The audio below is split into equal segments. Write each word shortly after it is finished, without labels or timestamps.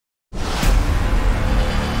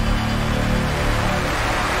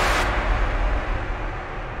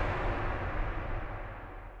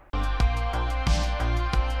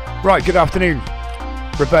Right, good afternoon.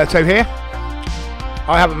 Roberto here.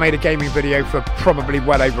 I haven't made a gaming video for probably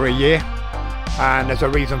well over a year, and there's a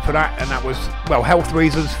reason for that, and that was, well, health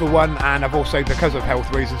reasons for one, and I've also, because of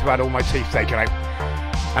health reasons, I've had all my teeth taken out.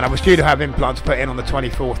 And I was due to have implants put in on the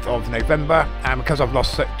 24th of November, and because I've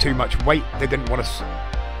lost too much weight, they didn't want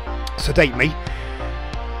to sedate me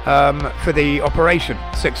for the operation.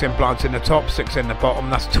 6 implants in the top, 6 in the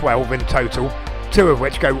bottom, that's 12 in total. 2 of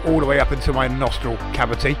which go all the way up into my nostril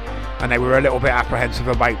cavity, and they were a little bit apprehensive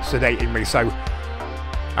about sedating me, so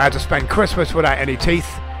I had to spend Christmas without any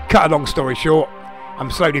teeth. Cut a long story short,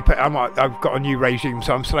 I've got a new regime,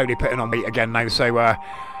 so I'm slowly putting on weight again now. So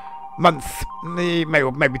month, maybe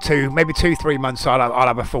 2-3 months, I'll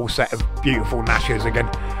have a full set of beautiful gnashes again.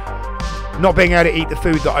 Not being able to eat the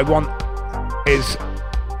food that I want is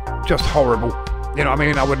just horrible. You know what I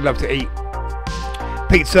mean? I would love to eat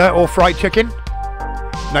pizza or fried chicken.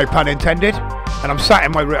 No pun intended. And I'm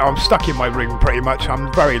stuck in my room pretty much.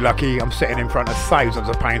 I'm very lucky. I'm sitting in front of thousands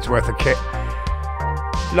of pounds worth of kit.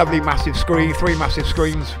 Lovely massive screen, 3 massive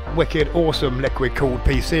screens, wicked awesome liquid cooled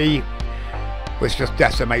PC, which just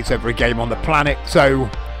decimates every game on the planet. So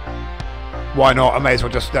why not? I may as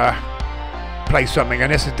well just play something.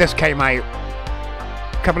 And this came out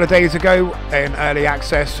a couple of days ago in early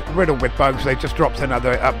access, riddled with bugs. They just dropped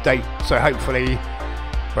another update, so hopefully,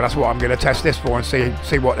 well, that's what I'm going to test this for and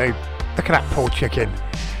see what they. Look at that poor chicken.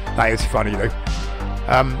 That is funny though.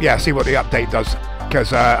 Yeah, see what the update does,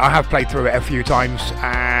 because I have played through it a few times,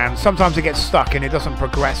 and sometimes it gets stuck and it doesn't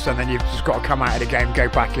progress, and then you've just got to come out of the game, go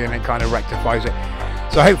back in, and kind of rectifies it.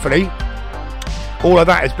 So hopefully all of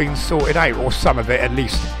that has been sorted out, or some of it at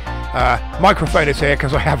least. Microphone is here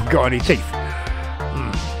because I haven't got any teeth.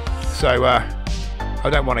 So I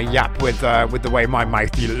don't want to yap with the way my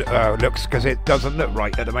mouth looks, because it doesn't look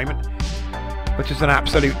right at the moment, which is an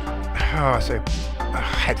absolute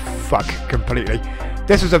head fuck completely.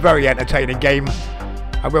 This is a very entertaining game.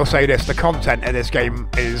 I will say this, the content of this game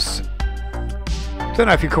is, I don't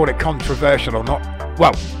know if you call it controversial or not.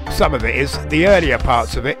 Well, some of it is. The earlier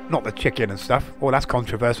parts of it, not the chicken and stuff, well, that's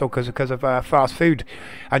controversial because of fast food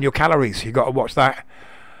and your calories. You got to watch that.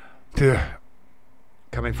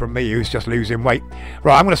 Coming from me, who's just losing weight.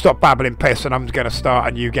 Right, I'm going to stop babbling piss, and I'm going to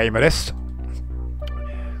start a new game of this.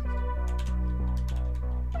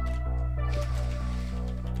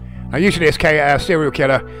 Now, usually it's serial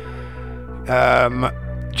killer,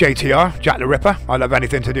 JTR, Jack the Ripper. I love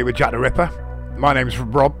anything to do with Jack the Ripper. My name's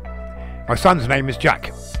Rob. My son's name is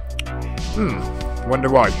Jack. Wonder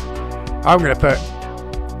why. I'm going to put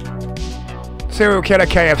serial killer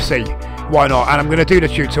KFC. Why not? And I'm going to do the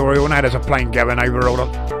tutorial now. There's a plane going over. Hold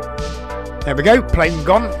on. There we go. Plane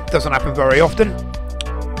gone. Doesn't happen very often.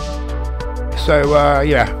 So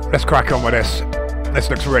yeah, let's crack on with this. This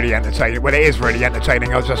looks really entertaining. Well, it is really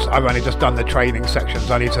entertaining. I've only just done the training sections.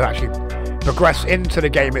 I need to actually progress into the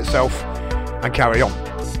game itself and carry on.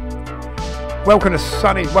 Welcome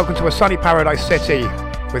to a sunny paradise city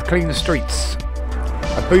with clean streets,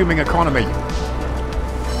 a booming economy,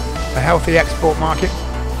 a healthy export market.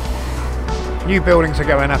 New buildings are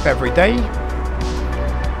going up every day.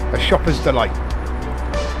 A shopper's delight.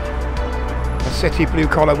 A city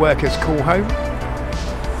blue-collar workers call home.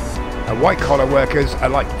 A white-collar workers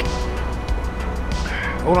alike.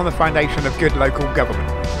 All on the foundation of good local government.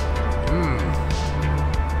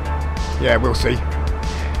 Yeah, we'll see.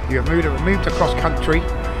 You have moved across country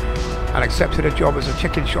and accepted a job as a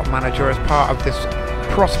chicken shop manager as part of this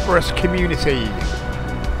prosperous community.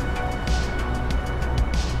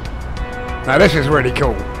 Now this is really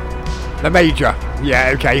cool. The Major.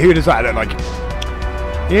 Yeah, okay, who does that look like?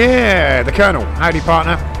 Yeah, the Colonel. Howdy,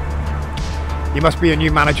 partner. You must be a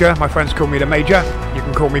new manager. My friends call me the Major. You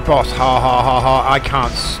can call me boss. Ha ha ha ha. I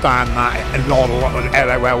can't stand that. LOL,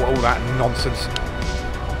 all that nonsense.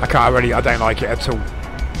 I don't like it at all.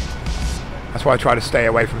 That's why I try to stay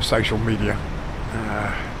away from social media.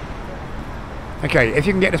 Okay, if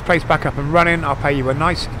you can get this place back up and running, I'll pay you a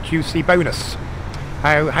nice juicy bonus.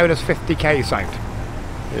 How does 50k sound?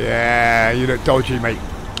 Yeah, you look dodgy, mate.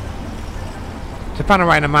 To pan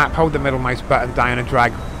around the map, hold the middle mouse button down and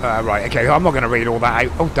drag. Right, okay, I'm not going to read all that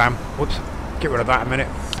out. Oh, damn. Whoops. Get rid of that a minute.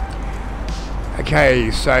 Okay,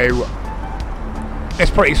 so it's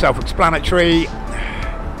pretty self-explanatory.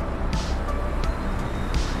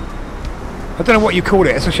 I don't know what you call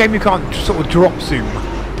it. It's a shame you can't sort of drop zoom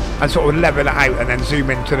and sort of level it out and then zoom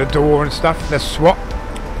into the door and stuff. There's SWAT.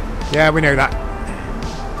 Yeah, we know that.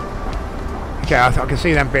 Okay, I can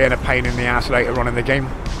see them being a pain in the ass later on in the game.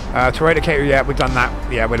 To eradicate, yeah, we've done that.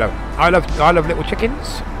 Yeah, we love. I love little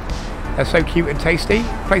chickens. They're so cute and tasty.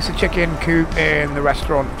 Place a chicken coop in the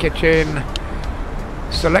restaurant kitchen.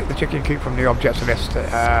 Select the chicken coop from the objects list,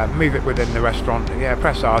 move it within the restaurant, yeah,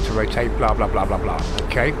 press R to rotate, blah blah blah blah blah.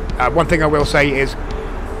 Okay, one thing I will say is,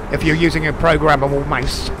 if you're using a programmable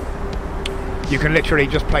mouse, you can literally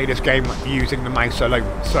just play this game using the mouse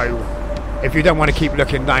alone. So if you don't want to keep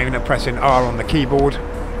looking down and pressing R on the keyboard,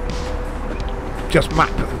 just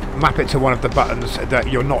map it to one of the buttons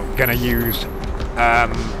that you're not going to use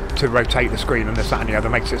to rotate the screen and this, that and the other.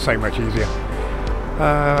 Makes it so much easier.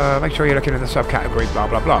 Make sure you're looking in the subcategory, blah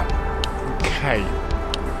blah blah.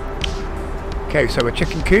 Okay, so a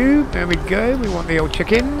chicken coop, there we go. We want the old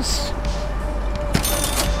chickens.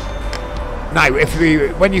 Now,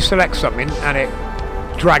 when you select something and it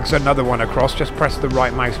drags another one across, just press the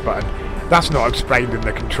right mouse button. That's not explained in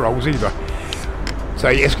the controls either. So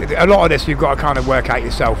a lot of this you've got to kind of work out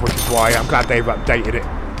yourself, which is why I'm glad they've updated it.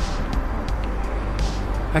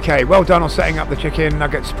 Okay, well done on setting up the chicken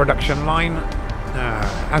nuggets production line.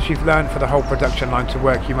 As you've learned, for the whole production line to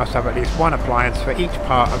work, you must have at least one appliance for each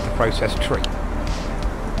part of the process tree.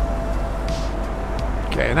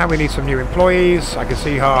 Okay, now we need some new employees. I can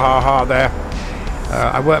see ha there.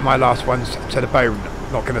 I worked my last ones to the bone.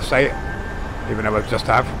 Not going to say it, even though I just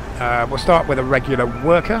have. We'll start with a regular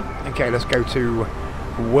worker. Okay, let's go to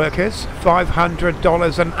workers.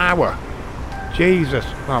 $500 an hour. Jesus.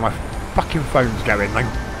 Oh, my fucking phone's going now.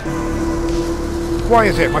 Why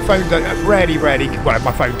is it? My phone rarely, well,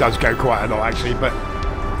 my phone does go quite a lot actually, but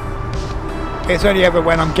it's only ever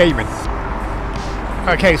when I'm gaming.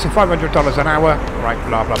 Okay, so $500 an hour. Right,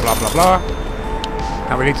 blah, blah, blah, blah, blah.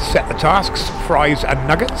 Now we need to set the tasks. Fries and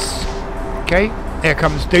nuggets. Okay, here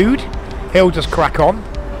comes Dude. He'll just crack on.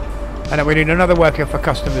 And then we need another worker for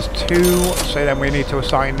customers 2. So then we need to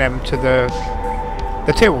assign them to the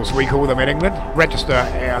tills, we call them in England. Register,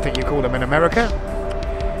 I think you call them in America.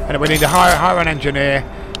 And then we need to hire an engineer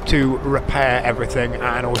to repair everything,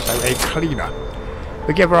 and also a cleaner.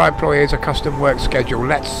 We give our employees a custom work schedule.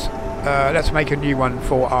 Let's make a new one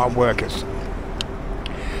for our workers.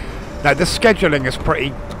 Now the scheduling is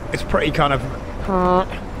pretty kind of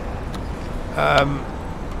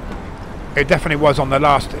it definitely was on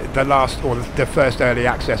the first early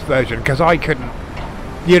access version, because I couldn't.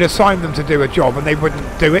 You'd assign them to do a job and they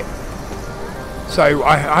wouldn't do it. So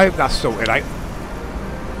I hope that's sorted out.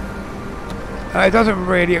 It doesn't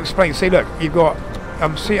really explain. See, look, you've got.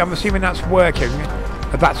 I'm assuming that's working.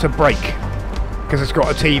 That's a break, because it's got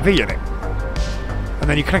a TV in it. And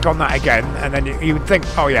then you click on that again, and then you would think,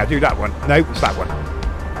 oh yeah, do that one. No, it's that one.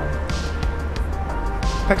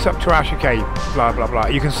 Picks up trash. Okay, blah blah blah.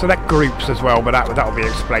 You can select groups as well, but that will be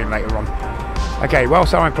explained later on. Okay, well,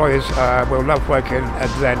 some employers will love working at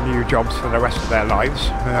their new jobs for the rest of their lives.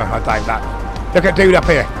 I doubt that. Look at Dude up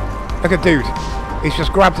here. Look at Dude. He's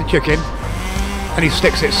just grabbed the chicken and he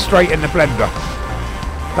sticks it straight in the blender.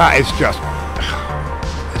 That is just...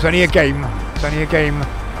 It's only a game. It's only a game.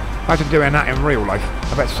 Imagine doing that in real life.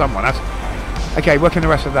 I bet someone has. Okay, working the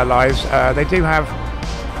rest of their lives. They do have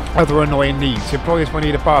other annoying needs. Employers will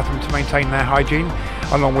need a bathroom to maintain their hygiene,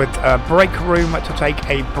 along with a break room to take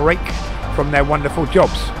a break from their wonderful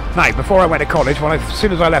jobs. Now, before I went to college, as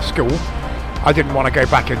soon as I left school, I didn't want to go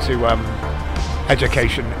back into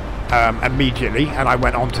education immediately, and I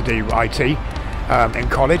went on to do IT in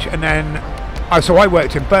college, and then so I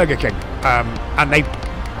worked in Burger King, and they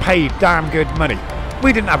paid damn good money.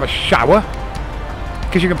 We didn't have a shower,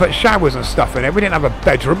 because you can put showers and stuff in it. We didn't have a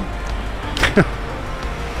bedroom.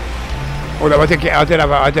 Although I did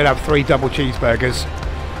have 3 double cheeseburgers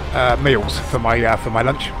meals for my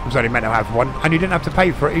lunch. I was only meant to have one, and you didn't have to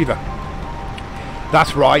pay for it either.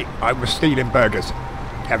 That's right, I was stealing burgers.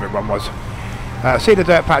 Everyone was. See the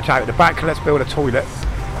dirt patch out at the back. Let's build a toilet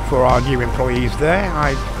for our new employees there.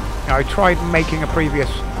 I tried making my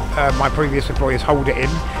previous employees hold it in.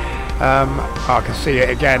 I can see it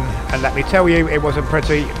again, and let me tell you, it wasn't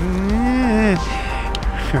pretty.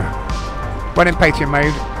 When in painting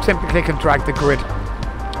mode, simply click and drag the grid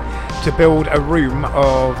to build a room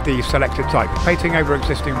of the selected type. Painting over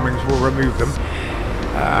existing rooms will remove them,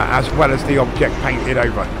 as well as the object painted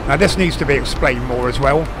over. Now this needs to be explained more as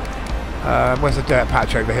well. Where's the dirt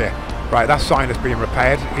patch over here? Right, that sign is being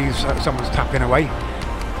repaired. Someone's tapping away.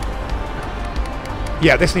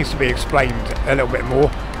 Yeah, this needs to be explained a little bit more.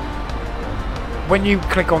 When you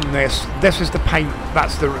click on this is the paint.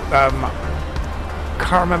 That's the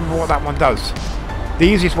can't remember what that one does. The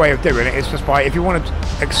easiest way of doing it is just by, if you want to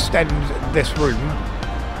extend this room,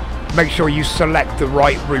 make sure you select the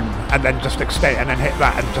right room and then just extend, and then hit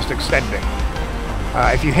that and just extend it.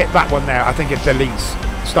 If you hit that one there, I think it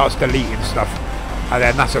starts deleting stuff, and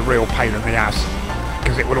then that's a real pain in the ass,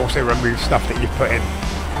 because it will also remove stuff that you've put in.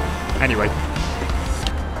 Anyway,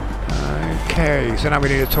 Okay, so now we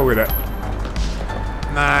need a toilet.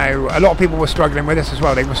 Now, a lot of people were struggling with this as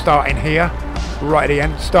well. They were starting here, right at the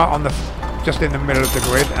end. Start on the, just in the middle of the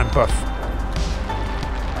grid and buff.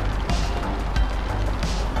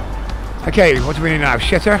 Okay, what do we need now?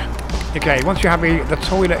 Shitter. Okay, once you're happy, the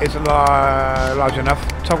toilet is large enough.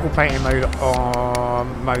 Toggle painting mode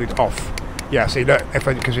on, mode off. Yeah, see, look,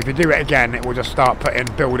 because if you do it again, it will just start putting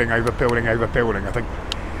building over building over building, I think.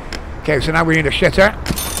 Okay, so now we need a shitter.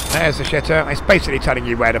 There's the shitter. It's basically telling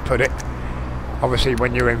you where to put it. Obviously,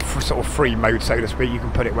 when you're in sort of free mode, so to speak, you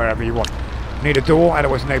can put it wherever you want. You need a door,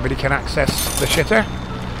 otherwise nobody can access the shitter.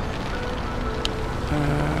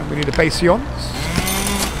 We need a bastions.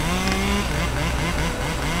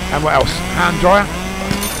 And what else? Hand dryer.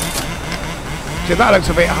 See, that looks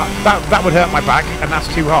a bit high. That would hurt my back, and that's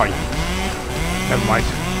too high. Never mind.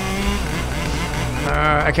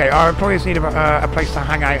 Okay, our employees need a place to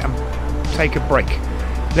hang out and take a break.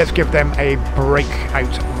 Let's give them a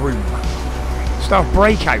breakout room. Staff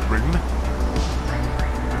breakout room?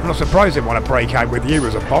 I'm not surprised they want to break out with you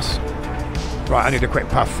as a boss. Right, I need a quick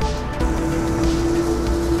puff.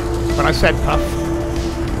 When I said puff,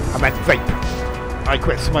 I meant vape. I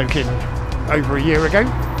quit smoking over a year ago.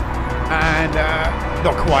 And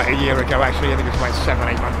not quite a year ago actually, I think it was about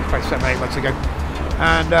 7-8 months ago.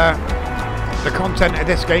 And the content of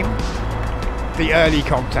this game, the early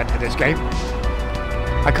content of this game,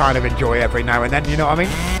 I kind of enjoy every now and then, you know what I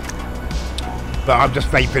mean? But I'm just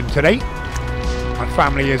vaping today. My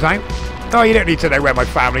family is out. Oh, you don't need to know where my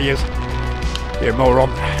family is, you moron.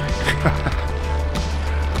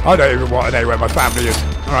 I don't even want to know where my family is.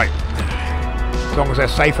 Alright. As long as they're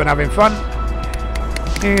safe and having fun.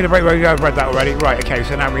 Need a break. I've read that already. Right, okay,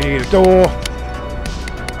 so now we need a door.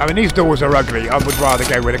 I mean, these doors are ugly. I would rather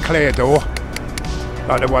go with a clear door,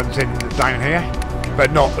 like the ones in down here.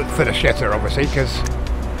 But not for the shitter, obviously, because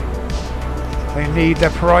they need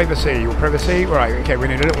their privacy. Privacy? Right, okay, we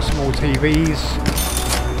need a little small TVs.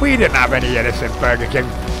 We didn't have any of this in Burger King.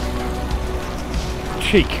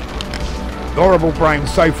 Cheek. Horrible brown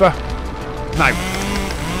sofa. No.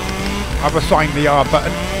 I've assigned the R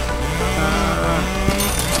button.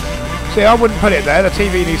 See, I wouldn't put it there. The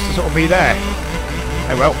TV needs to sort of be there.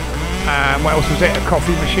 Oh well. What else was it? A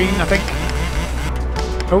coffee machine, I think.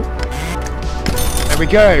 Oh. There we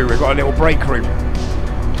go. We've got a little break room.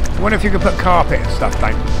 I wonder if you could put carpet and stuff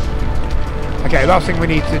down. Okay, last thing we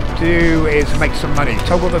need to do is make some money.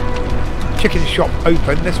 Toggle the chicken shop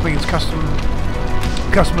open. This means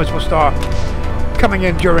customers will start coming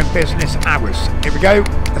in during business hours. Here we go.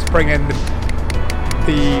 Let's bring in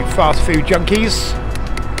the fast food junkies.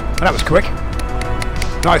 And that was quick.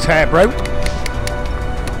 Nice hair, bro.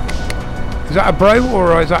 Is that a bro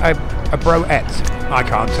or is that a broette? I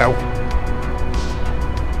can't tell.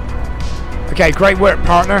 Okay, great work,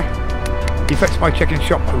 partner. You fixed my chicken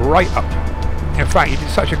shop right up. In fact, you did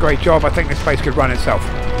such a great job, I think this place could run itself.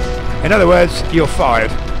 In other words, you're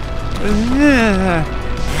fired.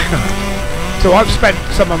 So I've spent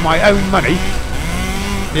some of my own money.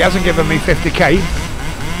 He hasn't given me 50k.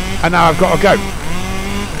 And now I've got to go.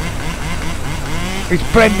 He's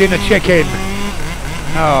blending a chicken.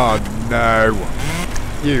 Oh no.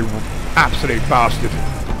 You absolute bastard.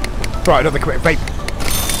 Right, another quick vape.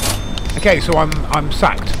 Okay, so I'm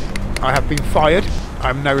sacked. I have been fired.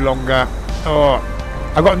 I'm no longer... Oh,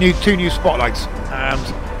 I've got two new spotlights.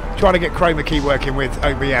 And trying to get chroma key working with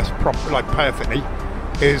OBS perfectly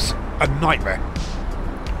is a nightmare.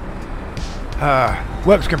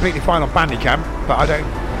 Works completely fine on Bandicam, but I don't...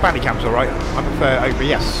 Bandicam's alright. I prefer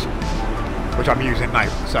OBS, which I'm using now.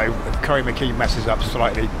 So if chroma key messes up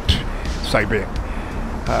slightly, so be it.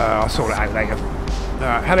 I'll sort it out later.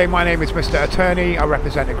 Hello, my name is Mr. Attorney. I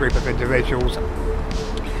represent a group of individuals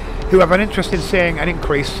who have an interest in seeing an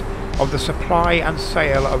increase of the supply and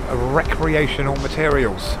sale of recreational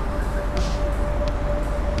materials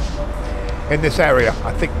in this area.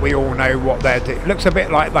 I think we all know what they're doing. Looks a bit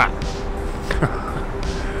like that.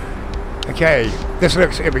 Okay, this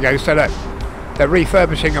looks, here we go, so look, they're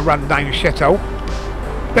refurbishing a rundown shithole,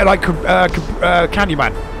 a bit like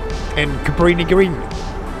Candyman in Cabrini Green.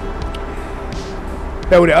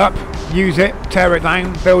 Build it up, use it, tear it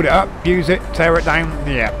down, build it up, use it, tear it down,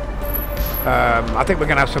 yeah. I think we're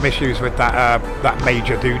going to have some issues with that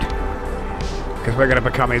major dude, because we're going to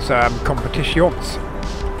become his competitions.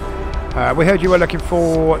 We heard you were looking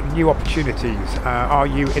for new opportunities. Are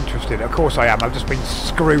you interested? Of course I am. I've just been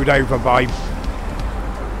screwed over by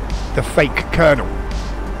the fake Colonel.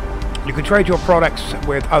 You can trade your products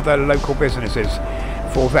with other local businesses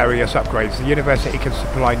for various upgrades. The university can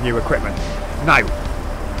supply new equipment. Now,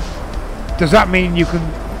 does that mean you can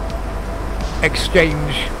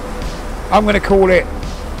exchange I'm going to call it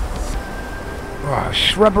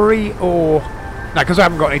shrubbery, or no, because I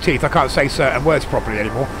haven't got any teeth, I can't say certain words properly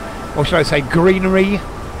anymore. Or should I say greenery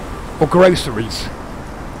or groceries?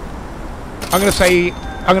 I might say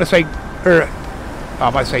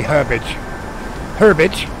herbage.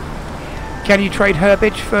 Herbage. Can you trade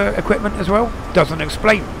herbage for equipment as well? Doesn't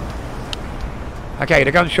explain. Okay,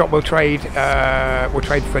 the gun shop will trade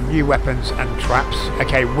for new weapons and traps.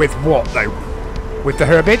 Okay, with what though? With the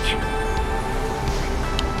herbage?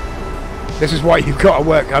 This is why you've got to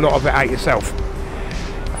work a lot of it out yourself.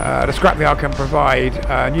 The scrapyard can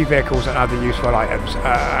provide new vehicles and other useful items.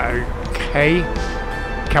 Okay.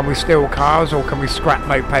 Can we steal cars, or can we scrap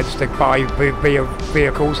mopeds to buy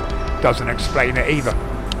vehicles? Doesn't explain it either.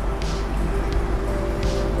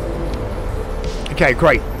 Okay,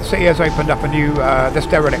 great. The city has opened up a new, this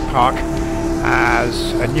derelict park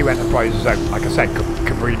as a new enterprise zone. Like I said,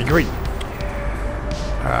 Cabrini Green.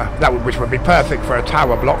 Which would be perfect for a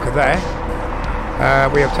tower block there.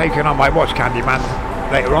 We have taken on, my watch Candyman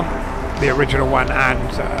later on, the original one,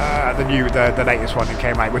 and the latest one that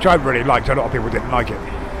came out, which I really liked. A lot of people didn't like it.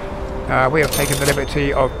 We have taken the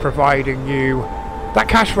liberty of providing you that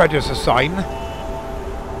cash register sign.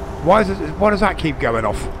 Why does that keep going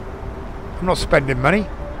off? I'm not spending money.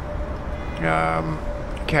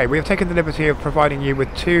 Okay, we have taken the liberty of providing you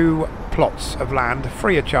with 2 plots of land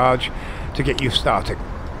free of charge to get you started.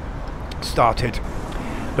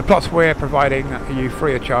 The plots we're providing you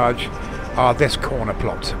free of charge are this corner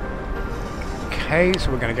plot. Okay,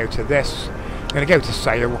 so we're going to go to this. We're going to go to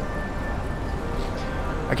sale.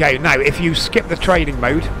 Okay, now if you skip the trading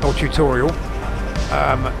mode or tutorial,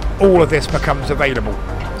 all of this becomes available.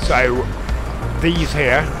 So these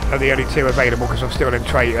here are the only 2 available because I'm still in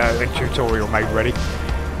tutorial mode ready.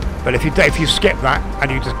 But if you skip that and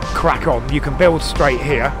you just crack on, you can build straight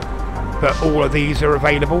here, but all of these are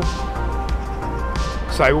available.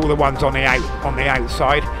 So all the ones on the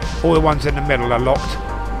outside, all the ones in the middle are locked.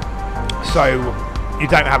 So you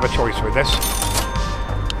don't have a choice with this,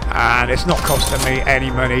 and it's not costing me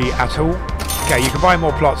any money at all. Okay, you can buy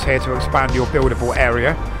more plots here to expand your buildable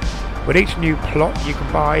area. With each new plot you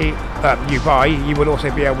will also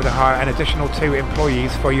be able to hire an additional 2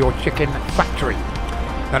 employees for your chicken factory.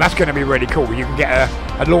 Now that's going to be really cool. You can get a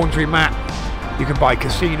laundromat, you can buy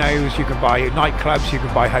casinos, you can buy nightclubs, you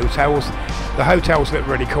can buy hotels. The hotels look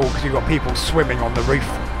really cool because you've got people swimming on the roof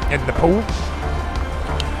in the pool.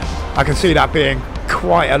 I can see that being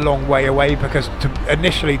quite a long way away because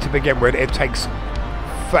initially to begin with it takes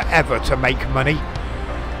forever to make money.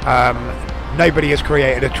 Nobody has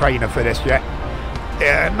created a trainer for this yet.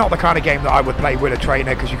 Not the kind of game that I would play with a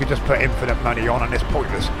trainer because you could just put infinite money on and it's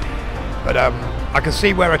pointless. But I can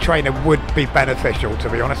see where a trainer would be beneficial, to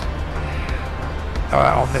be honest,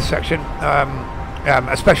 on this section,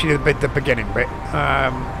 especially the beginning bit.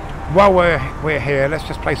 While we're here, let's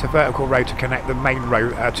just place a vertical road to connect the main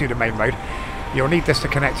road to the main road. You'll need this to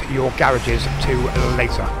connect your garages to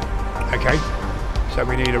later. Okay, so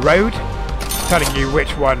we need a road. Telling you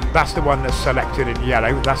which one. That's the one that's selected in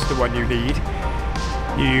yellow. That's the one you need.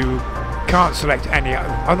 You can't select any.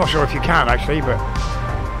 I'm not sure if you can actually, but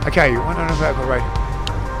okay. One on a vertical road.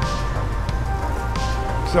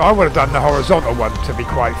 So I would have done the horizontal one to be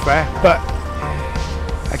quite fair, but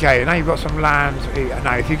okay. Now you've got some land.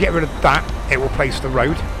 Now if you get rid of that, it will place the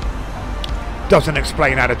road. Doesn't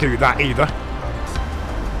explain how to do that either.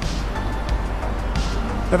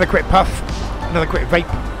 Another quick puff. Another quick vape.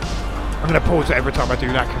 I'm going to pause it every time I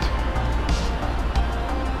do that because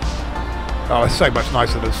it's so much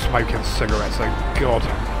nicer than smoking cigarettes. So God,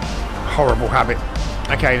 horrible habit.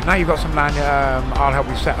 Okay, now you've got some land. I'll help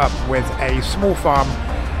you set up with a small farm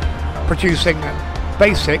producing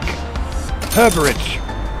basic herborage.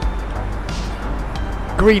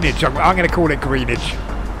 Greenage. I'm going to call it greenage.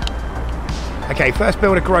 Okay, first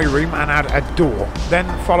build a grow room and add a door. Then,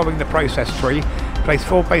 following the process tree, place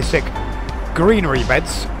 4 basic greenery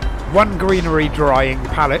beds, 1 greenery drying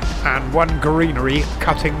pallet, and 1 greenery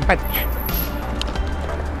cutting bench.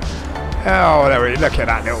 Oh, there we look at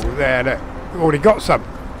that little there. Look, we've already got some.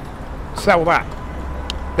 Sell that.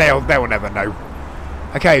 They'll never know.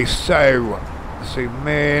 Okay, so zoom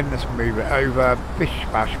in. Let's move it over. Bish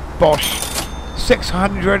bash bosh.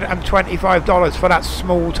 $625 for that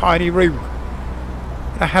small tiny room.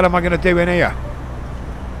 What the hell am I going to do in here?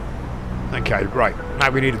 Okay, right. Now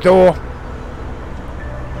we need a door.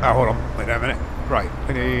 Oh, hold on. Wait a minute. Right,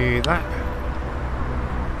 we need that.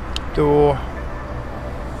 Door.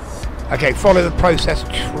 Okay, follow the process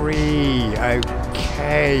tree.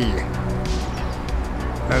 Okay.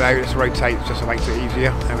 No, let's rotate just to make it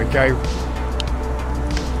easier. There we go.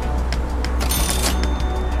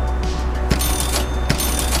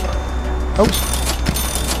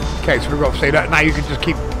 Oh. Okay, so we've got to see that. Now you can just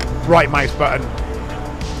keep right mouse button.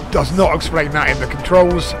 Does not explain that in the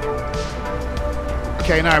controls.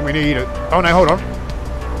 Okay, now we need... Oh no, hold on.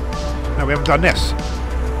 No, we haven't done this.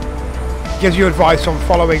 Gives you advice on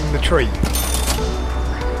following the tree.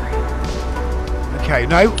 Okay,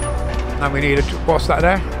 no. Now we need a... What's that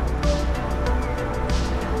there?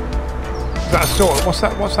 Is that a sort? What's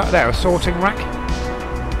that there? A sorting rack?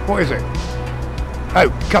 What is it? Oh,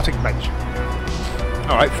 cutting bench.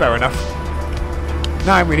 Alright, fair enough.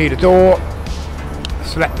 Now we need a door.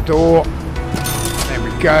 Select the door. There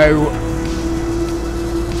we go.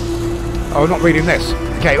 Oh, I'm not reading this.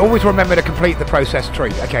 Okay, always remember to complete the process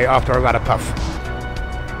tree. Okay, after I've had a puff.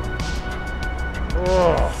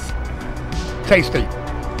 Oh, tasty.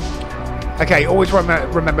 Okay, always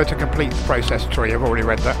remember to complete the process tree. I've already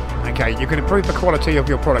read that. Okay, you can improve the quality of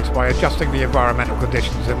your products by adjusting the environmental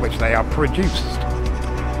conditions in which they are produced.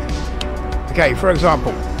 Okay, for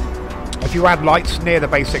example, if you add lights near the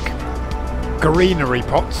basic greenery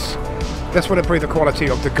pots, this will improve the quality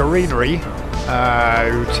of the greenery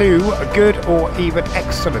to good or even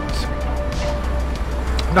excellent.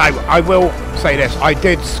 Now, I will say this, I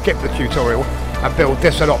did skip the tutorial and build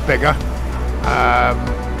this a lot bigger.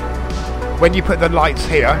 When you put the lights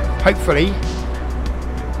here, hopefully,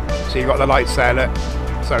 so you've got the lights there, look.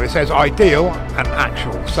 So it says ideal and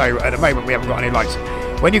actual. So at the moment we haven't got any lights.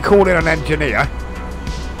 When you call in an engineer,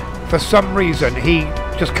 for some reason he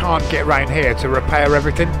just can't get around here to repair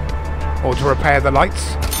everything or to repair the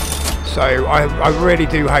lights. So I really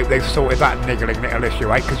do hope they've sorted that niggling little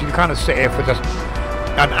issue out, because you can kind of sit here for just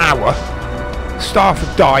an hour. Staff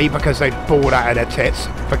die because they're bored out of their tits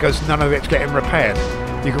because none of it's getting repaired.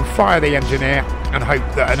 You can fire the engineer and hope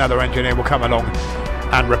that another engineer will come along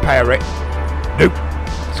and repair it. Nope,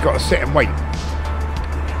 it's got to sit and wait.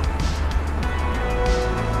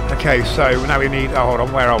 Okay, so now we need... Oh, hold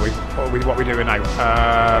on, where are we? What are we doing now?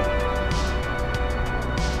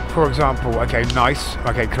 For example, okay, nice.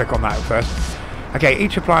 Okay, click on that first. Okay,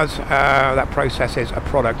 each appliance that processes a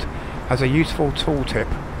product has a useful tooltip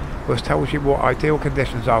which tells you what ideal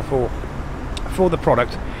conditions are for the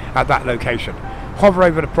product at that location. Hover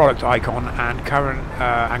over the product icon and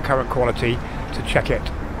current quality to check it.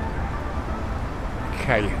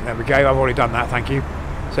 Okay, there we go. I've already done that, thank you.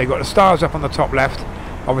 So you've got the stars up on the top left.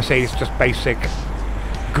 Obviously it's just basic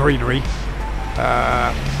greenery.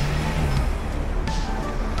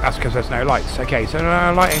 That's because there's no lights. Okay, so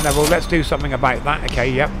lighting level, let's do something about that.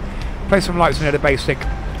 Okay, yep. Place some lights near the basic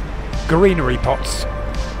greenery pots.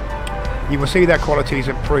 You will see their qualities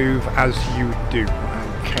improve as you do.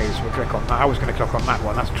 Okay, so we'll click on that. I was going to click on that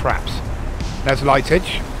one. That's traps. There's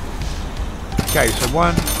lightage. Okay, so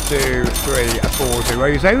 1, 2, 3, 4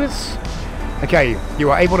 zeros. Okay,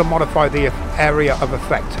 you are able to modify the area of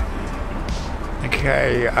effect.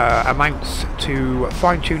 Okay, amounts to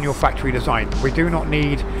fine-tune your factory design. We do not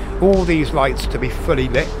need all these lights to be fully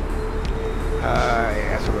lit.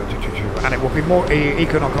 And it will be more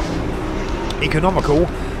economical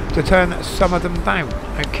to turn some of them down.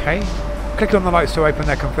 Okay, click on the lights to open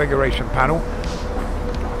their configuration panel.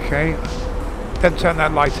 Okay, then turn their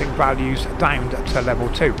lighting values down to level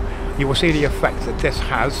 2. You will see the effect that this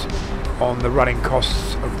has on the running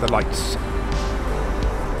costs of the lights.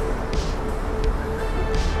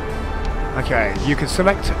 Okay, you can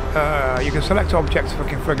select objects for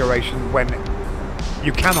configuration when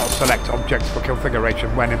you cannot select objects for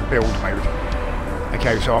configuration when in build mode.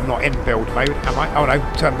 Okay, so I'm not in build mode, am I? Oh no,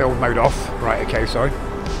 turn build mode off. Right, okay, sorry.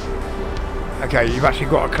 Okay, you've actually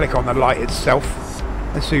got to click on the light itself.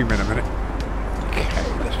 Let's zoom in a minute. Okay,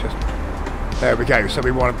 let's just... There we go. So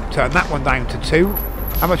we want to turn that one down to 2.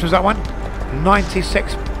 How much was that one?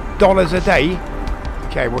 $96 a day.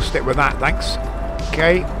 Okay, we'll stick with that, thanks.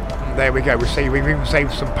 Okay, there we go. We've even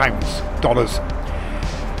saved some pounds. Dollars.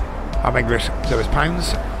 I'm English, so it's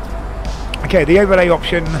pounds. Okay, the overlay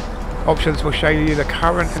options will show you the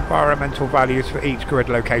current environmental values for each grid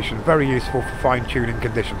location. Very useful for fine-tuning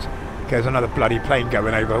conditions. Okay, there's another bloody plane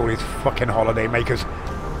going over, all these fucking holiday makers.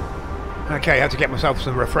 Okay, I had to get myself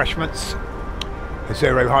some refreshments. A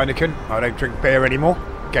Zero Heineken. I don't drink beer anymore.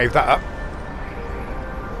 Gave that up.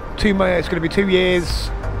 It's going to be 2 years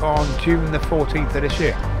on June the 14th of this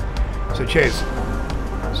year. So cheers.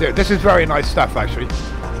 So this is very nice stuff, actually.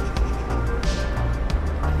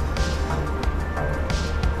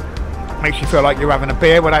 Makes you feel like you're having a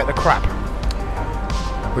beer without the crap,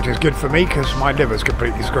 which is good for me because my liver's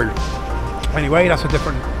completely screwed. Anyway, that's a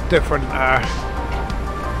different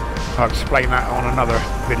I'll explain that on another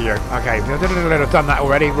video. Okay, I've done that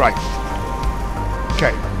already. Right.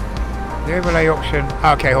 Okay. The overlay option.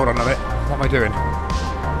 Okay, hold on a minute. What am I doing?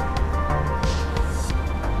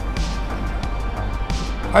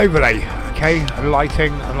 Overlay. Okay,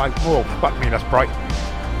 lighting and like, oh, fuck me, that's bright.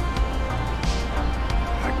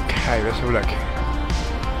 Okay, let's have a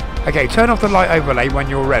look. Okay, turn off the light overlay when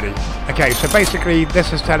you're ready. Okay, so basically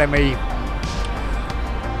this is telling me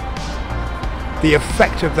the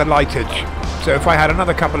effect of the lightage. So if I had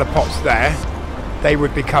another couple of pots there, they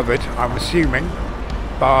would be covered, I'm assuming,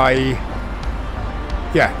 by,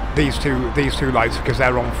 yeah, these two lights, because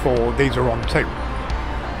they're on 4, these are on 2.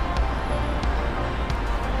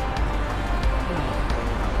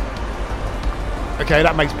 Okay,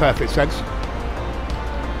 that makes perfect sense.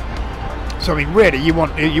 So I mean, really, you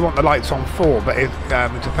want the lights on 4, but it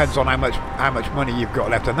depends on how much money you've got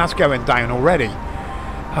left, and that's going down already.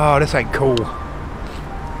 Oh, this ain't cool.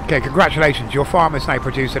 Okay, congratulations, your farm is now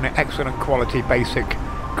producing an excellent quality basic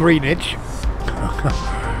greenage.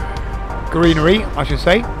 Greenery, I should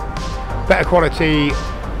say. Better quality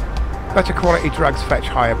drugs fetch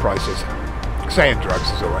higher prices. Saying drugs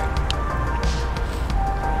is alright.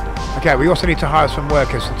 Okay, we also need to hire some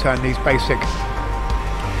workers to turn these basic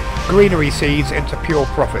greenery seeds into pure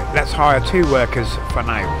profit. Let's hire 2 workers for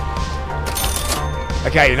now.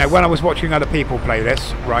 Okay, you know, when I was watching other people play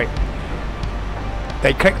this, right,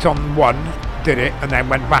 they clicked on one, did it, and then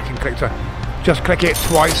went back and clicked on, just click it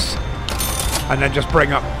twice, and then just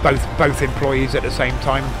bring up both employees at the same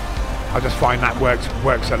time. I just find that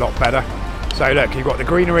works a lot better. So look, you've got the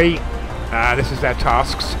greenery, this is their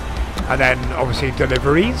tasks, and then obviously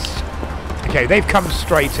deliveries. Okay, they've come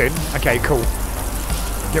straight in. Okay, cool.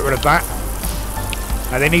 Get rid of that.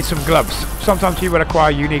 They need some gloves. Sometimes you will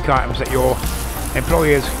acquire unique items that your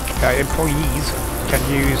employees can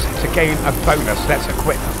use to gain a bonus. Let's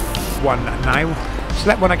equip one now.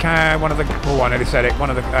 Select one of the I nearly said it. One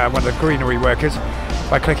of the greenery workers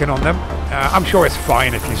by clicking on them. I'm sure it's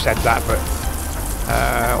fine if you said that, but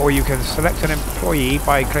or you can select an employee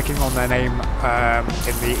by clicking on their name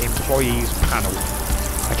in the employees panel.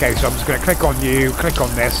 Okay, so I'm just going to click on you, click on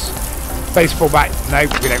this. Baseball bat, no,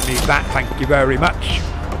 we don't need that, thank you very much.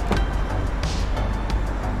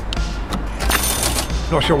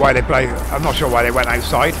 Not sure why I'm not sure why they went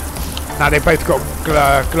outside. Now they've both got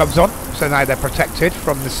gloves on, so now they're protected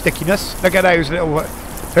from the stickiness. Look at those little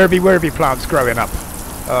herby-werby plants growing up.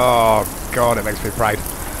 Oh god, it makes me proud.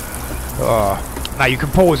 Oh. Now you can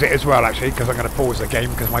pause it as well, actually, because I'm going to pause the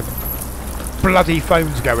game because my bloody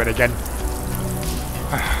phone's going again.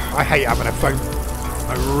 I hate having a phone.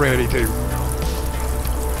 I really do.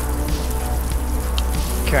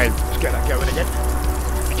 Okay, let's get that going again.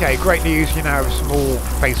 Okay, great news, you now have a small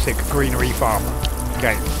basic greenery farm.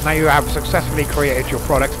 Okay, now you have successfully created your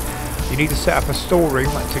product, you need to set up a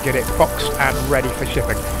storeroom to get it boxed and ready for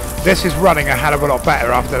shipping. This is running a hell of a lot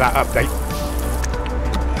better after that update.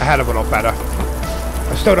 A hell of a lot better.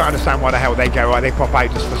 I still don't understand why the hell they go. Why they pop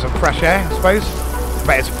out just for some fresh air, I suppose.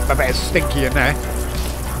 I bet it's stinky in there.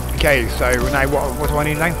 Okay, so now what do I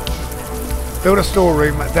need now? Build a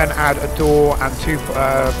storeroom, then add a door and 2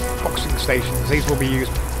 boxing stations. These will be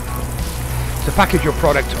used to package your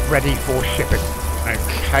product ready for shipping.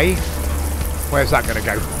 Okay. Where's that going to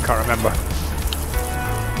go? Can't remember.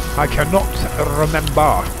 I cannot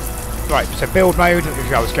remember. Right, so build mode.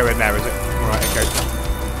 I was going there, is it? Right, okay.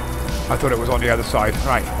 I thought it was on the other side.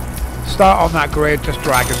 Right. Start on that grid, just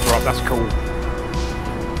drag and drop. That's cool.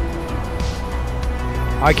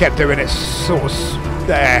 I kept doing it sort of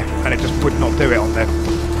there, and it just would not do it on there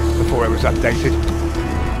before it was updated.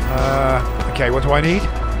 Okay, what do I need?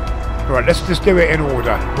 Right, let's just do it in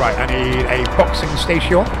order. Right, I need a boxing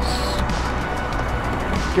station.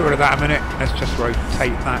 Get rid of that a minute. Let's just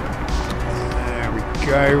rotate that. There we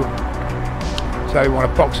go. So we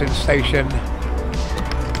want a boxing station.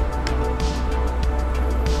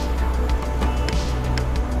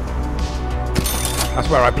 That's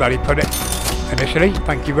where I bloody put it initially.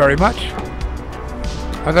 Thank you very much.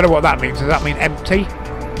 I don't know what that means. Does that mean empty?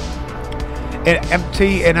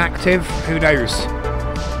 Empty, inactive? Who knows?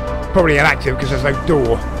 Probably inactive because there's no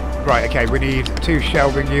door. Right, okay, we need 2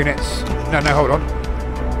 shelving units. No, hold on.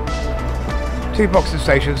 2 boxing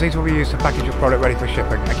stations. These will be used to package your product ready for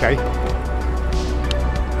shipping. Okay.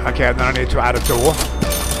 Okay, and then I need to add a door.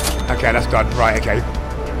 Okay, that's done. Right, okay.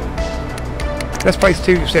 Let's place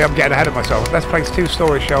 2, see I'm getting ahead of myself. Let's place 2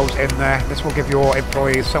 storage shelves in there. This will give your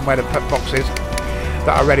employees somewhere to put boxes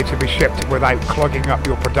that are ready to be shipped without clogging up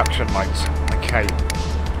your production lines. Okay.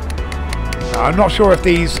 Now, I'm not sure if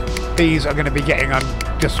these are going to be getting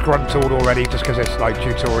disgruntled already just because it's like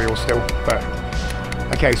tutorial still, but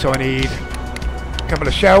okay, so I need a couple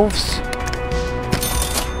of shelves.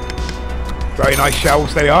 Very nice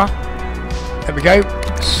shelves they are. There we go.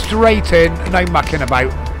 Straight in, no mucking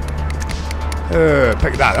about.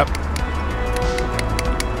 Pick that up.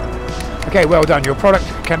 Okay, well done. Your product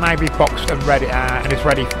can now be boxed and ready, and is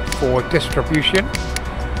ready for distribution.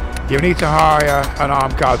 You need to hire an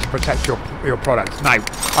armed guard to protect your product. Now,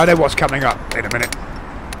 I know what's coming up in a minute.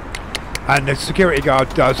 And the security guard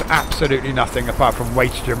does absolutely nothing apart from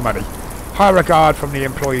waste your money. Hire a guard from the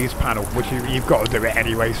employees panel, which you've got to do it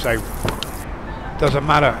anyway, so doesn't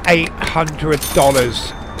matter.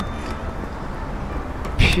 $800.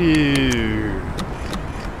 Phew.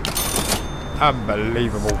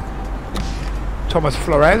 Unbelievable. Thomas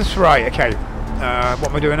Flores, right, okay. What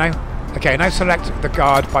am I doing now? Okay, now select the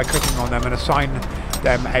guard by clicking on them and assign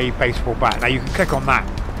them a baseball bat. Now you can click on that,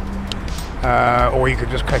 or you can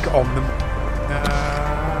just click on them.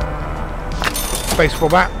 Baseball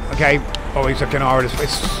bat, okay. Oh, he's looking hard. It's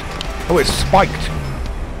spiked.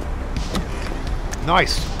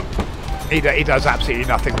 Nice. He does absolutely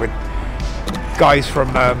nothing with guys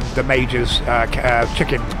from the Majors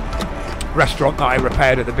chicken restaurant that I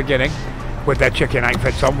repaired at the beginning with their chicken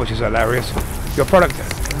outfits on, which is hilarious. Your product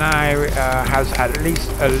now has at least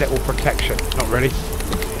a little protection. Not really.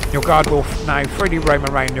 Your guard will now freely roam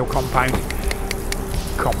around your compound.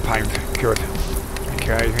 Good.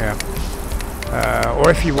 Okay, yeah. Or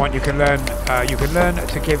if you want, you can learn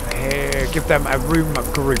to give them a room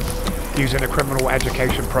group using a criminal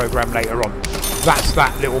education program later on. That's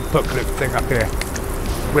that little booklet thing up here,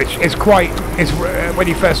 which is when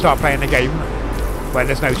you first start playing the game, when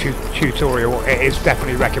there's no tutorial, it is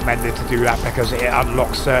definitely recommended to do that because it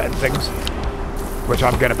unlocks certain things, which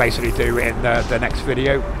I'm going to basically do in the next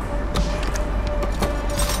video.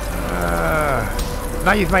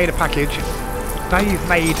 Now you've made a package. Now you've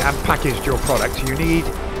made and packaged your product, you need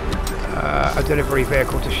a delivery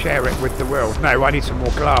vehicle to share it with the world. No, I need some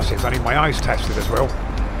more glasses. I need my eyes tested as well.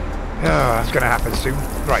 Oh, that's going to happen soon.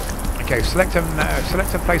 Right. Okay. Select and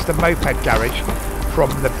place the moped garage from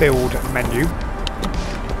the build menu.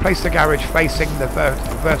 Place the garage facing the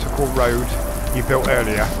vertical road you built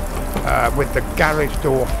earlier, with the garage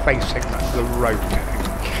door facing the road.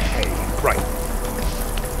 Okay. Right.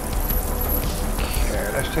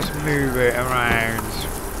 Let's just move it around.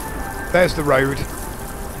 There's the road.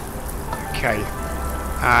 Okay.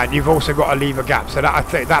 And you've also got a lever gap. So that, I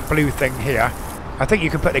think that blue thing here, I think you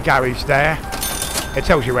can put the garage there. It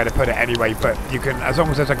tells you where to put it anyway, but you can, as long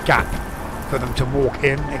as there's a gap for them to walk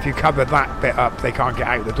in, if you cover that bit up, they can't get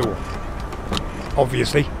out the door.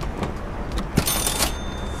 Obviously.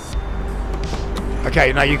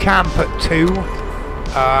 Okay, now you can put two.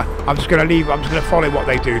 I'm just going to follow what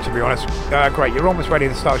they do, to be honest. Great, you're almost ready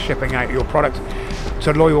to start shipping out your product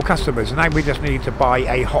to loyal customers. Now we just need to buy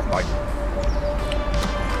a hotline.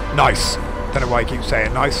 Nice. Don't know why I keep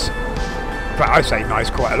saying nice, but I say nice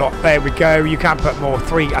quite a lot. There we go. You can put more.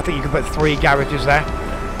 I think you can put 3 garages there.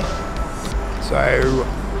 So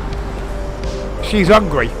she's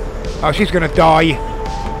hungry. Oh, she's going to die.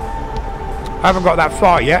 I haven't got that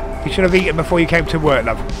far yet. You should have eaten before you came to work,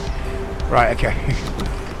 love. Right, okay.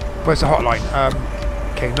 Where's the hotline?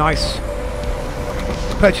 Okay, nice.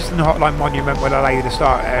 Purchasing the hotline monument will allow you to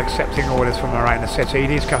start accepting orders from around the city.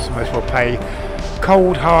 These customers will pay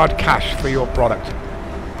cold, hard cash for your product.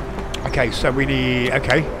 Okay, so we need...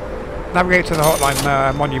 Okay. Navigate to the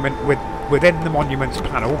hotline monument within the monuments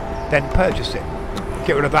panel, then purchase it.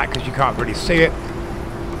 Get rid of that because you can't really see it.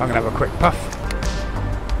 I'm going to have a quick puff.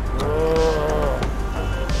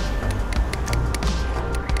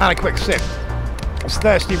 And a quick sip. It's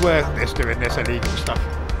thirsty worth this, doing this illegal stuff.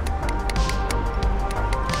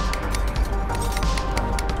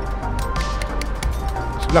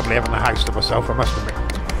 It's lovely having the house to myself, I must admit.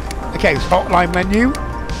 Okay, it's hotline menu.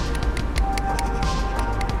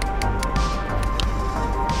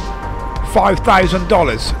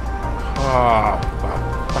 $5,000. Oh, well,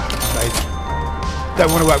 fuck's sake.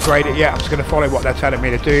 Don't want to upgrade it yet. I'm just going to follow what they're telling me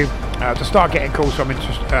to do. To start getting calls from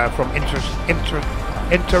interested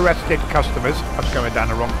customers. I was going down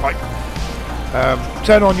the wrong pipe.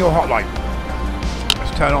 Turn on your hotline.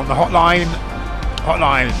 Let's turn on the hotline.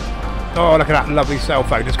 Hotline. Oh, look at that lovely cell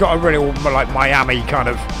phone. It's got a really like Miami kind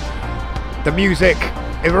of. The music.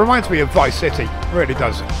 It reminds me of Vice City. It really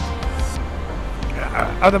does.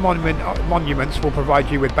 Other monuments will provide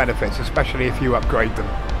you with benefits, especially if you upgrade them.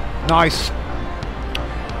 Nice.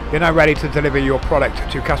 You're now ready to deliver your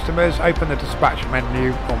product to customers. Open the dispatch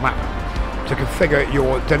menu or map to configure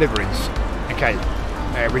your deliveries. Okay,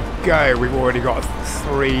 there we go. We've already got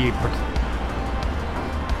 3.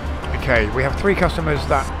 Okay, we have 3 customers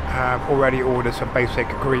that have already ordered some basic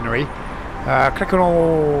greenery. Click on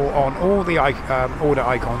all the order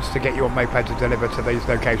icons to get your moped to deliver to these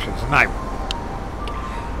locations. Now,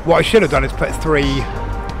 what I should have done is put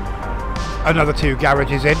another 2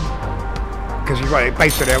 garages in, because you've got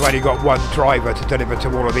basically I've only got one driver to deliver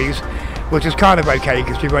to all of these, which is kind of okay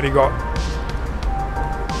because you've only got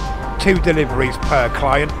 2 deliveries per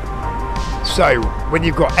client. So when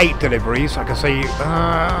you've got 8 deliveries, I can see,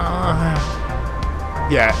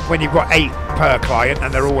 yeah, when you've got 8 per client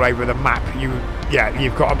and they're all over the map,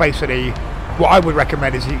 you've got to basically, what I would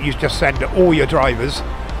recommend is you just send all your drivers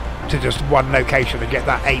to just one location and get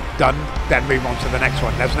that 8 done, then move on to the next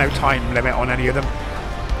one. There's no time limit on any of them.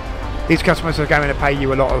 These customers are going to pay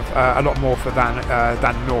you a lot more for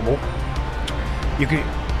than normal. You can,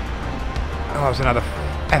 oh, there's another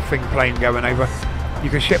effing plane going over. You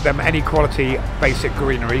can ship them any quality basic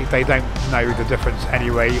greenery. They don't know the difference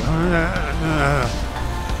anyway.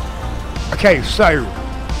 Okay, so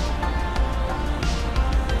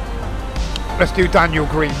let's do Daniel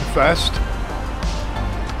Green first.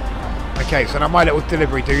 Okay, so now my little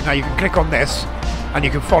delivery dude. Now you can click on this and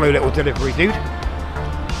you can follow little delivery dude,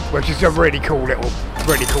 which is a really cool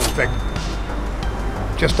thing.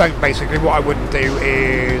 Just don't, basically, what I wouldn't do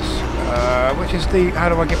is, which is the, how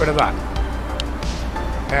do I get rid of that?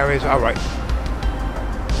 There is, alright.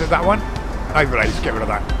 Is it that one? Overlays, get rid of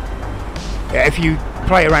that. Yeah, if you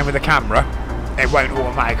play around with the camera, it won't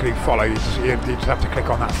automatically follow. You just have to click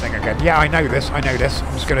on that thing again. Yeah, I know this. I'm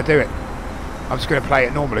just going to do it. I'm just going to play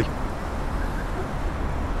it normally.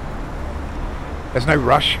 There's no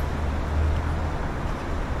rush.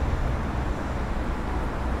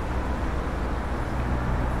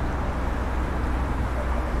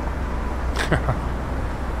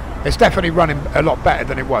 It's definitely running a lot better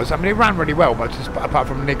than it was. I mean, it ran really well, but just apart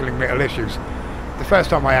from niggling little issues. The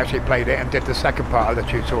first time I actually played it and did the second part of the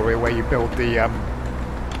tutorial where you build the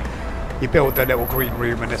little green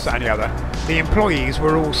room and this, that and the other, the employees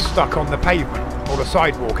were all stuck on the pavement or the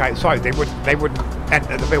sidewalk outside. They wouldn't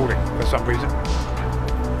enter the building for some reason.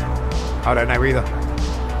 I don't know either.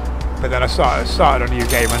 But then I started a new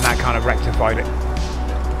game and that kind of rectified it.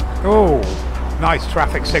 Oh, nice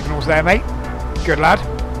traffic signals there, mate. Good lad.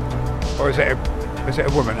 Or is it a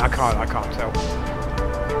woman? I can't tell.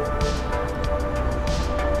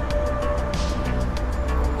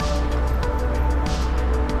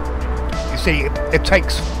 You see,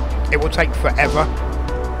 it will take forever.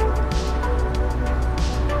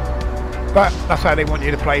 But that's how they want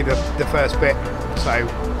you to play the first bit. So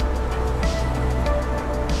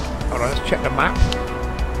hold on, let's check the map.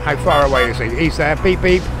 How far away is he? He's there. Beep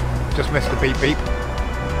beep. Just missed the beep beep.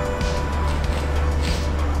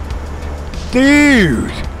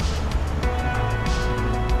 Dude!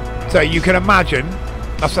 So you can imagine,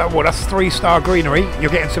 that's 3-star greenery.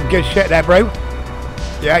 You're getting some good shit there, bro.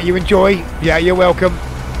 Yeah, you enjoy. Yeah, you're welcome.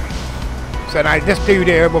 So now this dude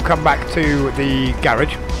here will come back to the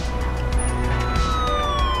garage.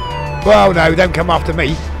 Well, no, don't come after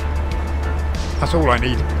me. That's all I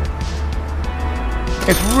need.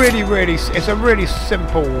 It's it's a really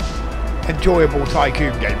simple, enjoyable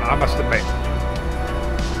tycoon game, I must admit.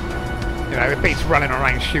 You know, it beats running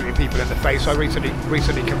around shooting people in the face. I recently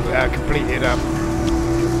completed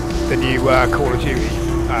the new Call of Duty.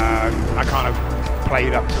 I kind of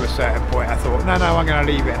played up to a certain point. I thought, no, I'm going to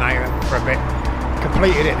leave it now for a bit.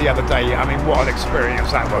 Completed it the other day. I mean, what an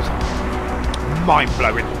experience that was!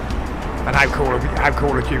 Mind-blowing. And how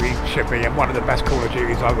Call of Duty should be, and one of the best Call of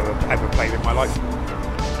Duties I've ever played in my life.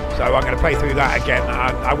 So I'm going to play through that again.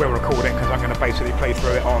 I will record it because I'm going to basically play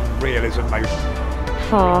through it on realism mode.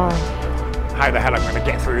 How the hell I'm going to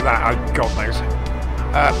get through that, God knows.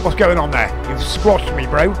 What's going on there? You've squashed me,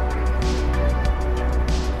 bro.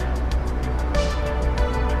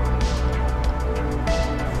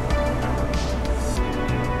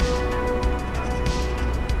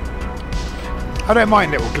 I don't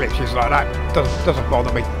mind little glitches like that. Doesn't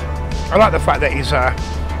bother me. I like the fact that he's.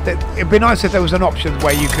 It'd be nice if there was an option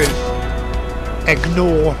where you could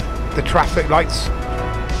ignore the traffic lights.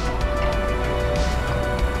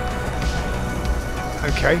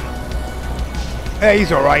 Okay. Yeah,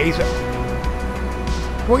 he's alright.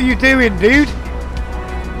 What are you doing, dude?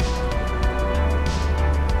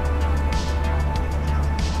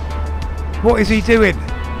 What is he doing?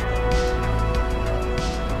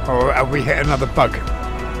 Or have we hit another bug?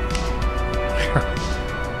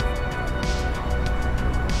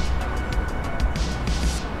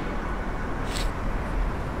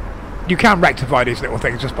 You can rectify these little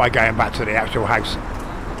things just by going back to the actual house.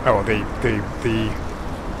 Or the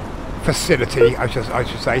facility, I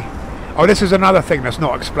should say. Oh, this is another thing that's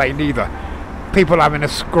not explained either. People having to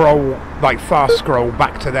scroll, like fast scroll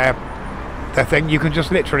back to their thing. You can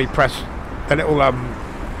just literally press the little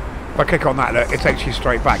if I click on that, look, it takes you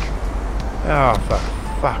straight back. Oh, for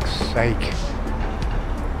fuck's sake.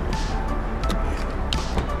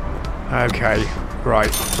 Okay,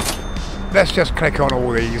 right. Let's just click on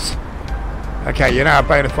all these. Okay, you're now a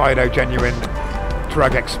bona fide genuine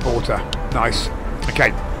drug exporter. Nice. Okay,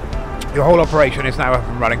 your whole operation is now up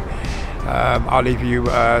and running. I'll leave you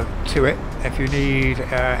to it. If you need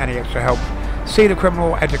any extra help, see the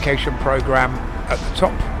criminal education program at the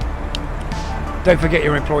top. Don't forget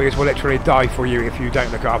your employers will literally die for you if you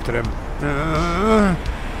don't look after them.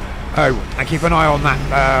 Oh, and keep an eye on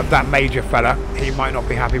that major fella. He might not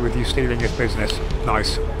be happy with you stealing his business.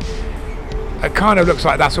 Nice. It kind of looks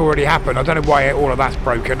like that's already happened. I don't know why all of that's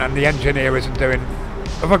broken and the engineer isn't doing...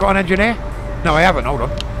 Have I got an engineer? No, I haven't. Hold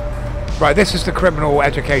on. Right, this is the criminal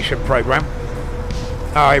education program.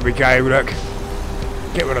 Oh, here we go. Look.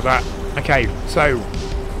 Get rid of that. Okay, so...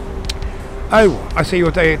 Oh, I see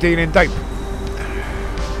you're dealing dope.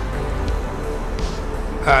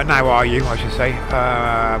 Now are you, I should say.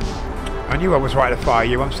 I knew I was right to fire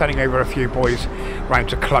you. I'm sending over a few boys round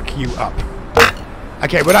to cluck you up.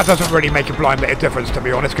 Okay, well that doesn't really make a blind bit of difference, to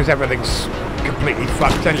be honest, because everything's completely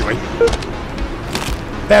fucked anyway.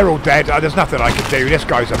 They're all dead. There's nothing I can do. This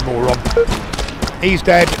guy's a moron. He's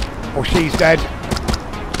dead, or she's dead.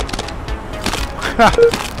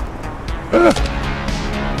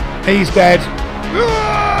 He's dead.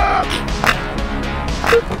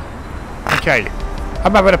 Okay,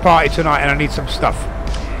 I'm having a party tonight and I need some stuff.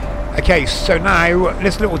 Okay, so now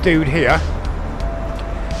this little dude here,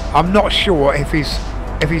 I'm not sure if he's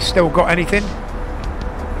still got anything.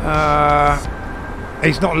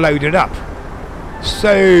 He's not loaded up.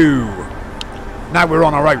 So now we're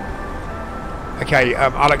on our own. Okay,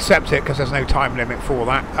 I'll accept it because there's no time limit for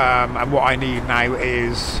that. And what I need now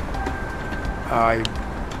is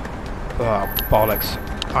bollocks.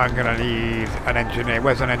 I'm gonna need an engineer.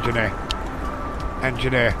 Where's an engineer?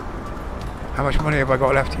 Engineer. How much money have I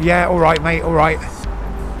got left? Yeah, all right, mate. All right.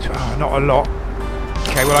 Not a lot.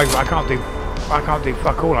 Okay, well I can't do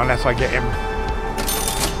fuck all unless I get him.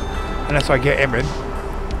 Unless I get him in.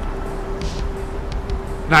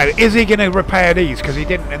 Now, is he going to repair these? Because he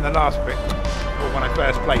didn't in the last bit, or when I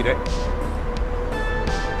first played it.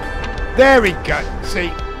 There we go.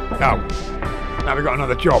 See? No. Now we've got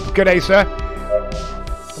another job. Good day, sir.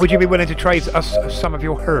 Would you be willing to trade us some of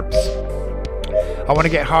your herbs? I want to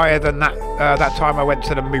get higher than that that time I went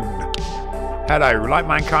to the moon. Hello. Like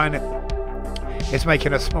mankind, it's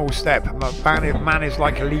making a small step. Man is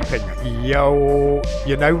like leaping. Yo,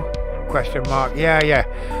 you know? Question mark. Yeah.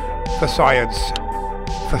 For science.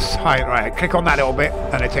 For science. Right, click on that little bit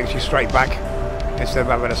and it takes you straight back instead of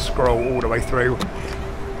having to scroll all the way through.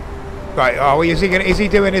 Right, oh, is he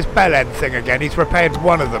doing his bell end thing again? He's repaired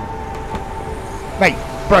one of them. Mate,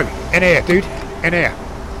 bro, in here, dude. In here.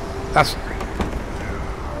 That's...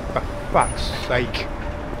 For fuck's sake.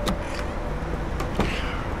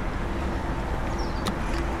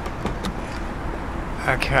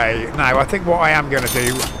 Okay, now I think what I am going to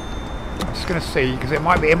do, I'm just going to see, because it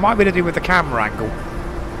might be to do with the camera angle.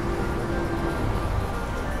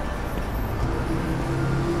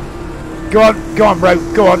 Go on, bro,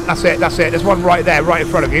 go on. That's it. There's one right there, right in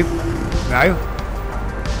front of you. No.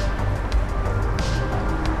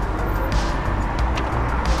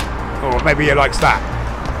 Or maybe he likes that.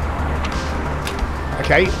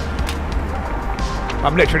 Okay.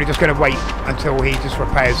 I'm literally just going to wait until he just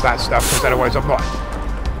repairs that stuff, because otherwise I'm not...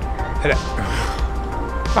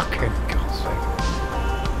 Fucking God's sake.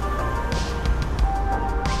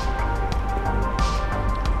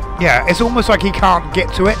 Yeah, it's almost like he can't get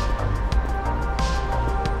to it.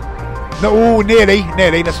 No, nearly.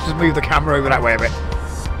 Let's just move the camera over that way a bit.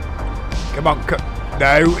 Come on.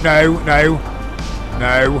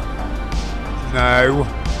 No.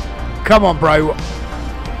 Come on, bro.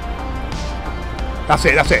 That's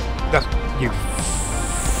it. That's you.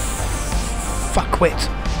 Fuckwit.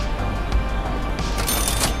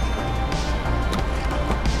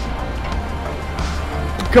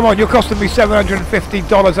 Come on, you're costing me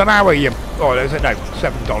 $750 an hour. You. Oh, is it? No,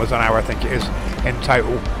 $7 an hour. I think it is in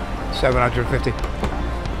total. 750.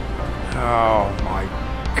 Oh my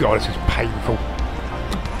God, this is painful.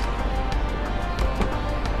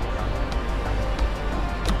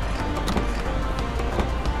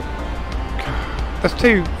 There's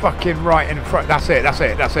two fucking right in front. That's it. No!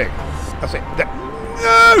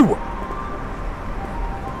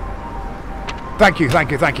 Thank you.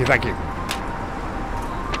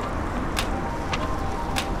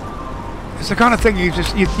 It's the kind of thing you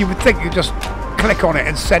would think you just click on it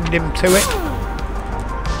and send him to it.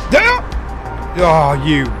 Oh,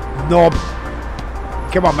 you knob!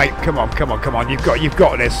 Come on, mate. Come on. You've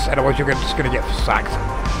got this. Otherwise, you're just going to get sacked.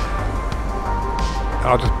 And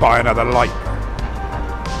I'll just buy another light.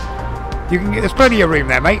 You can get. There's plenty of room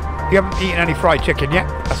there, mate. You haven't eaten any fried chicken yet.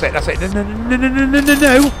 That's it, that's it.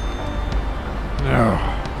 No.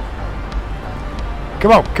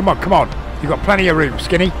 Come on, come on, come on. You've got plenty of room,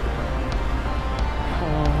 Skinny.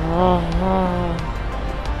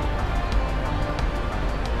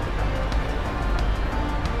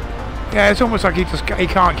 Yeah, it's almost like he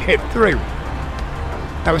can't get through.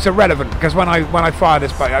 Now it's irrelevant because when I fire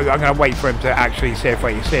this boat, I'm going to wait for him to actually see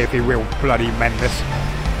if he will bloody mend this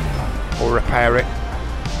or repair it.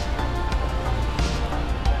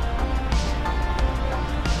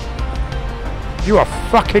 You are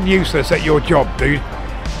fucking useless at your job, dude.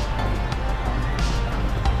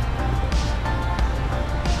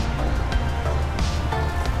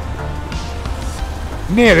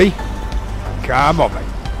 Nearly. Come on, mate.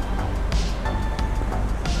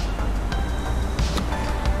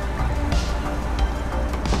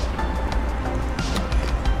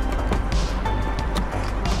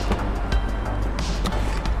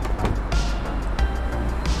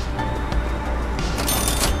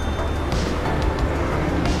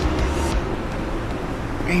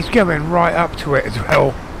 He's going right up to it as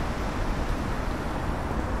well.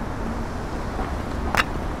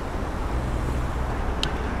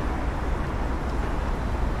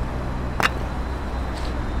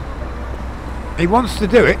 He wants to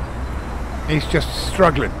do it, he's just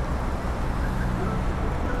struggling.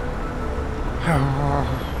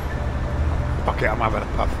 Fuck it, I'm having a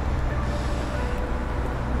puff.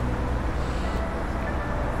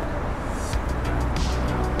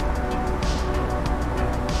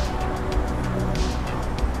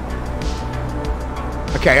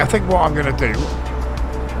 Okay, I think what I'm going to do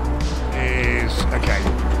is, okay,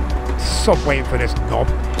 stop waiting for this knob.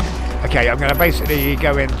 Okay, I'm going to basically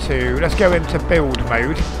go into, let's go into build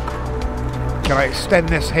mode. Can I extend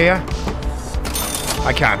this here?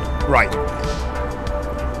 I can, right.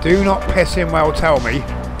 Do not piss him well tell me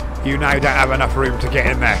you now don't have enough room to get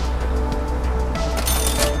in there.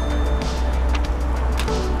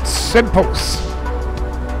 Simples.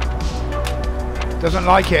 Doesn't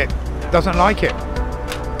like it, doesn't like it.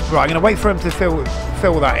 Right, I'm going to wait for him to fill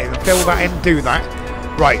that in, do that.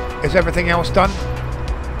 Right, is everything else done?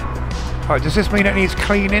 Right, does this mean it needs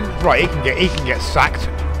cleaning? Right, he can get sacked.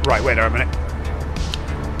 Right, wait there a minute.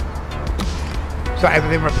 Is that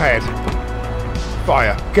everything repaired?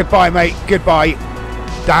 Fire. Goodbye, mate. Goodbye.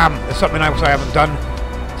 Damn, there's something else I haven't done.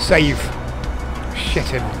 Save.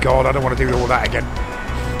 Shit in God, I don't want to do all that again.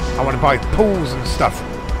 I want to buy pools and stuff.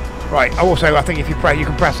 Right, also I think if you press, you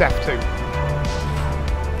can press F2.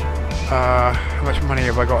 How much money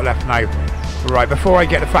have I got left now? Right, before I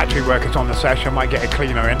get the factory workers on the sesh, I might get a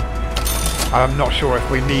cleaner in. I'm not sure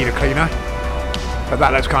if we need a cleaner, but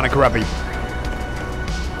that looks kind of grubby.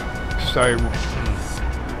 So,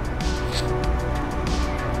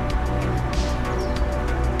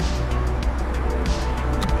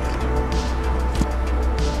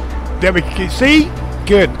 there we can see.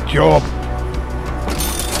 Good job.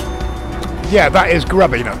 Yeah, that is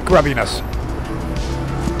grubbiness.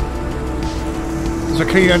 Does a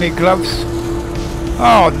cleaner need gloves?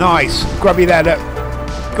 Oh, nice. Grubby there, look.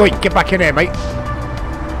 Go on, get back in here, mate.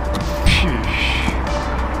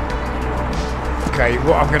 Okay,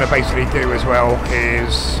 what I'm going to basically do as well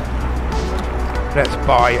is let's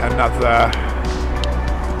buy another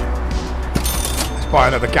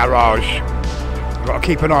garage. I've got to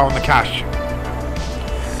keep an eye on the cash,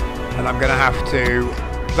 and I'm going to have to.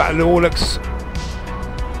 That all looks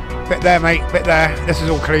bit there, mate. Bit there. This is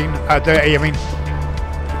all clean, dirty. I mean.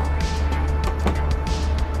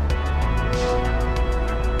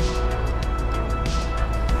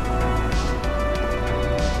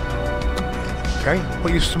 Okay, what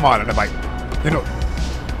are you smiling about? You're not.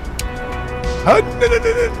 Oh,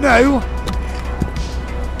 no.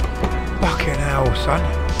 Fucking hell, son.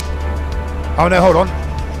 Oh no, hold on.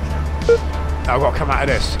 I've got to come out of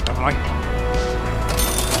this, haven't I?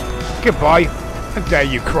 Goodbye. How dare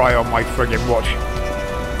you cry on my friggin' watch?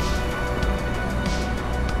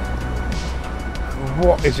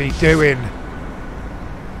 What is he doing?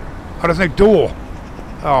 Oh, there's no door.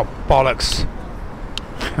 Oh, bollocks.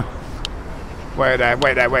 Wait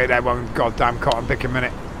there, one goddamn cotton picking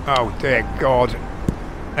minute. Oh dear God.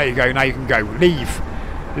 There you go, now you can go.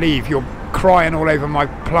 Leave, you're crying all over my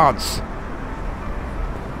plants.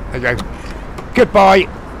 There you go. Goodbye,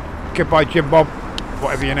 Jim Bob.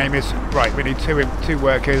 Whatever your name is. Right, we need two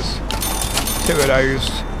workers. Two of those.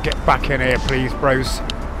 Get back in here, please, bros.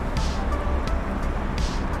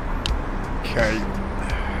 Okay.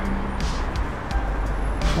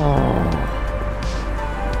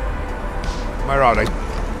 Where are they?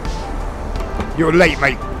 You're late,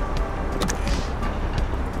 mate.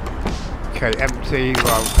 Okay, empty.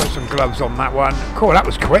 Well, put some gloves on that one. Cool, that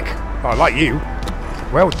was quick. Oh, I like you.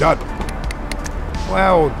 Well done.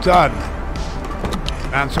 Well done.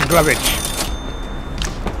 And some glovage.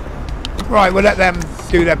 Right, we'll let them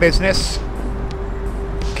do their business.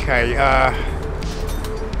 Okay,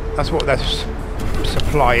 that's what they're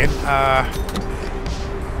supplying.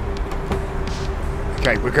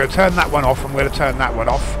 Okay, we're going to turn that one off, and we're going to turn that one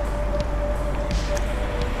off.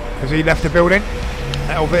 Has he left the building?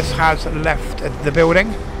 Elvis has left the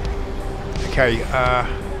building. Okay,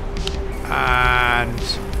 and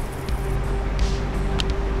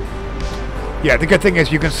yeah, the good thing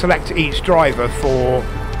is you can select each driver for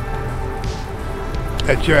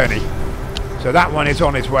a journey. So that one is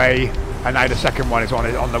on his way, and now the second one is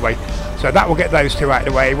on the way. So that will get those two out of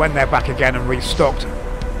the way. When they're back again and restocked,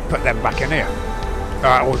 put them back in here.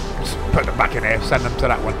 Or put them back in here, send them to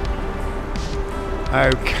that one.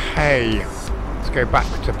 Okay, let's go back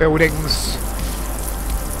to buildings.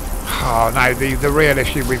 Oh, now the real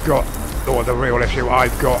issue we've got, or the real issue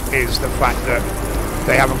I've got, is the fact that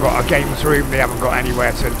they haven't got a games room, they haven't got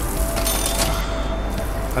anywhere to,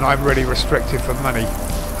 and I'm really restricted for money.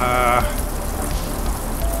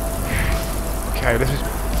 Okay,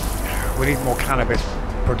 we need more cannabis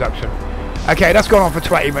production. Okay, that's gone on for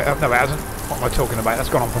 20 minutes. No, it hasn't. What am I talking about? That's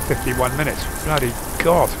gone on for 51 minutes. Bloody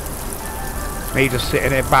God. Me just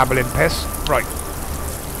sitting here babbling piss. Right.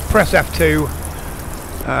 Press F2.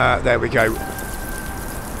 There we go.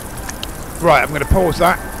 Right, I'm going to pause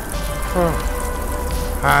that.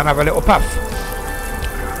 And have a little puff.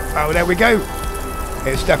 Oh, there we go.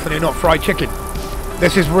 It's definitely not fried chicken.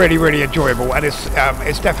 This is really, really enjoyable, and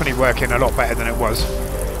it's definitely working a lot better than it was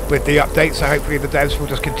with the update. So hopefully the devs will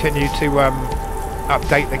just continue to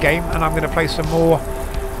update the game, and I'm going to play some more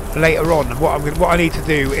later on. What I need to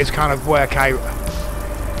do is kind of work out.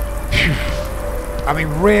 I mean,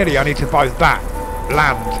 really, I need to buy that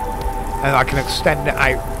land, and I can extend it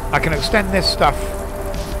out. I can extend this stuff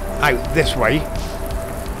out this way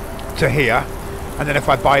to here, and then if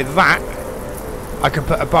I buy that, I can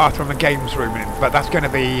put a bathroom and games room in. But that's going to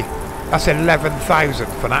be, that's 11,000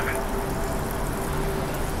 for that.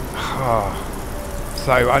 Oh.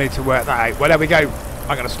 So I need to work that out. Well, there we go.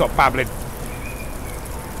 I'm going to stop babbling.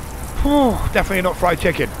 Whew, definitely not fried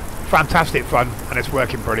chicken. Fantastic fun, and it's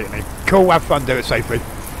working brilliantly. Cool, have fun, do it safely.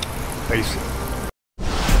 Peace.